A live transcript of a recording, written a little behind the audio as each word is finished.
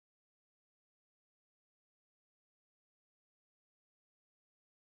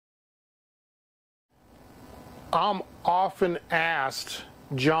I'm often asked,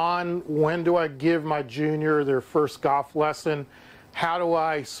 John, when do I give my junior their first golf lesson? How do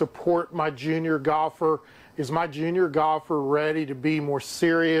I support my junior golfer? Is my junior golfer ready to be more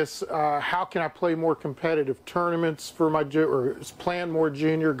serious? How can I play more competitive tournaments for my or plan more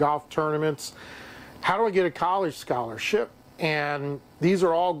junior golf tournaments? How do I get a college scholarship? And these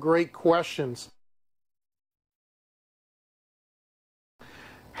are all great questions.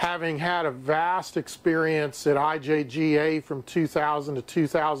 Having had a vast experience at IJGA from 2000 to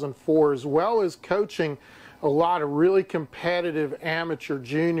 2004, as well as coaching a lot of really competitive amateur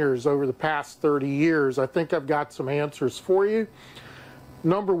juniors over the past 30 years, I think I've got some answers for you.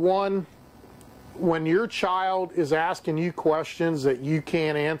 Number one, when your child is asking you questions that you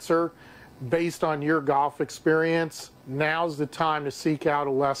can't answer based on your golf experience, now's the time to seek out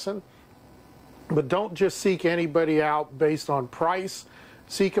a lesson. But don't just seek anybody out based on price.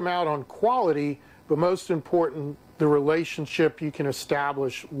 Seek them out on quality, but most important, the relationship you can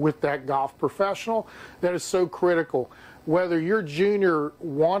establish with that golf professional. That is so critical. Whether your junior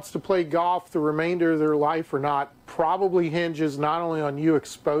wants to play golf the remainder of their life or not probably hinges not only on you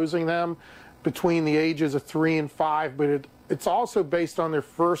exposing them between the ages of 3 and 5, but it's also based on their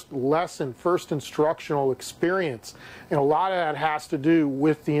first lesson, first instructional experience. And a lot of that has to do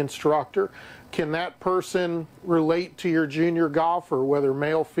with the instructor. Can that person relate to your junior golfer, whether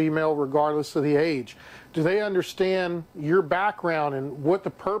male, female, regardless of the age? Do they understand your background and what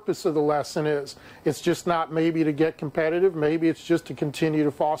the purpose of the lesson is? It's just not maybe to get competitive, maybe it's just to continue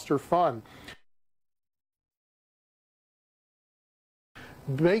to foster fun.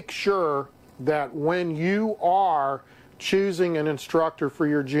 Make sure that when you are choosing an instructor for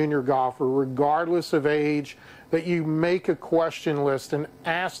your junior golfer, regardless of age, that you make a question list and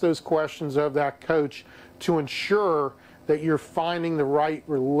ask those questions of that coach to ensure that you're finding the right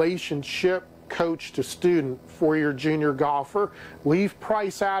relationship coach to student for your junior golfer. Leave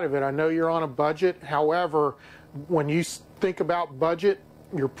price out of it. I know you're on a budget. However, when you think about budget,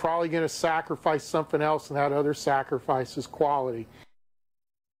 you're probably going to sacrifice something else, and that other sacrifice is quality.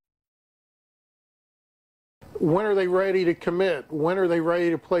 When are they ready to commit? When are they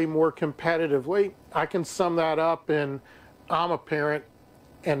ready to play more competitively? I can sum that up in, I'm a parent,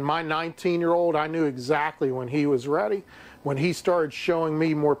 and my 19-year-old, I knew exactly when he was ready. When he started showing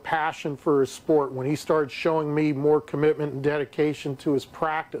me more passion for his sport, when he started showing me more commitment and dedication to his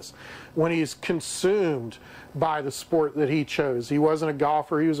practice, when he's consumed by the sport that he chose. He wasn't a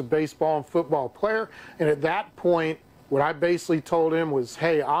golfer, he was a baseball and football player, and at that point, what I basically told him was,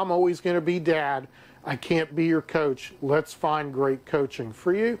 hey, I'm always going to be dad. I can't be your coach. Let's find great coaching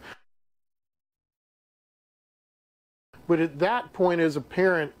for you. But at that point as a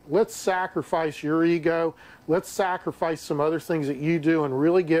parent, let's sacrifice your ego. Let's sacrifice some other things that you do and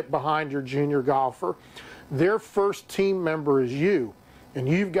really get behind your junior golfer. Their first team member is you, and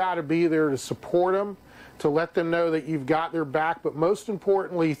you've got to be there to support them, to let them know that you've got their back, but most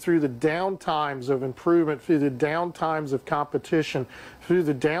importantly, through the down times of improvement, through the down times of competition, through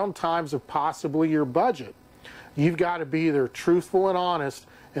the down times of possibly your budget. You've got to be there truthful and honest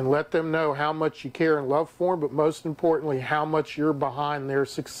and let them know how much you care and love for them, but most importantly, how much you're behind their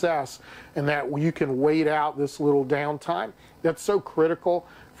success and that you can wait out this little downtime. That's so critical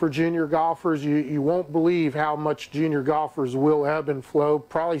for junior golfers. You won't believe how much junior golfers will ebb and flow,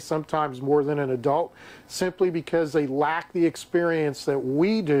 probably sometimes more than an adult, simply because they lack the experience that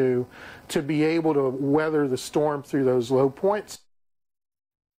we do to be able to weather the storm through those low points.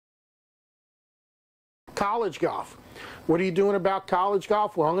 College golf. What are you doing about college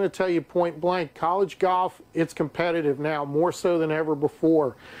golf? Well, I'm going to tell you point blank, college golf, it's competitive now, more so than ever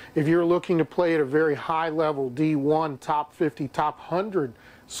before. If you're looking to play at a very high level, D1, top 50, top 100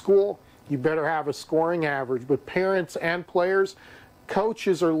 school, you better have a scoring average. But parents and players,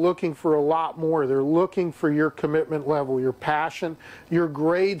 coaches are looking for a lot more. They're looking for your commitment level, your passion. Your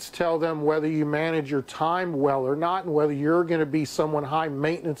grades tell them whether you manage your time well or not, and whether you're going to be someone high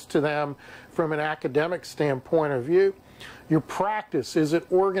maintenance to them from an academic standpoint of view. Your practice, is it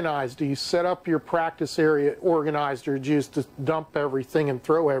organized? Do you set up your practice area organized, or do you just dump everything and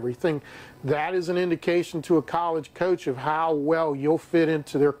throw everything? That is an indication to a college coach of how well you'll fit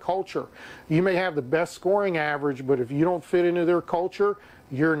into their culture. You may have the best scoring average, but if you don't fit into their culture,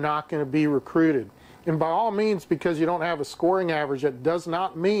 you're not going to be recruited. And by all means, because you don't have a scoring average, that does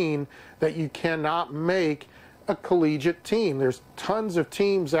not mean that you cannot make a collegiate team. There's tons of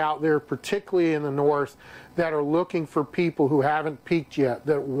teams out there, particularly in the North, that are looking for people who haven't peaked yet,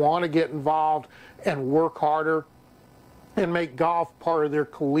 that want to get involved and work harder and make golf part of their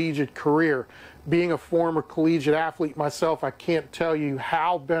collegiate career. Being a former collegiate athlete myself, I can't tell you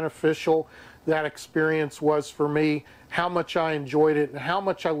how beneficial that experience was for me, how much I enjoyed it, and how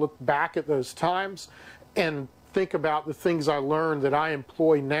much I look back at those times and think about the things I learned that I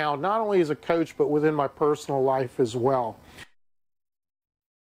employ now, not only as a coach, but within my personal life as well.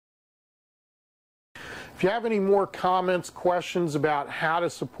 If you have any more comments, questions about how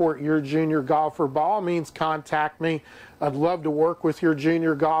to support your junior golfer, by all means contact me. I'd love to work with your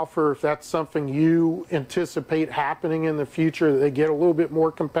junior golfer if that's something you anticipate happening in the future, that they get a little bit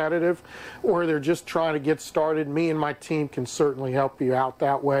more competitive, or they're just trying to get started. Me and my team can certainly help you out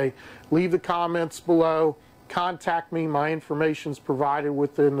that way. Leave the comments below. Contact me. My information is provided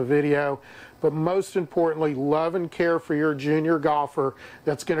within the video. But most importantly, love and care for your junior golfer.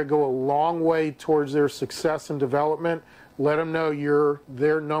 That's going to go a long way towards their success and development. Let them know you're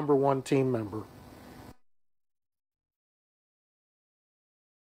their #1 team member.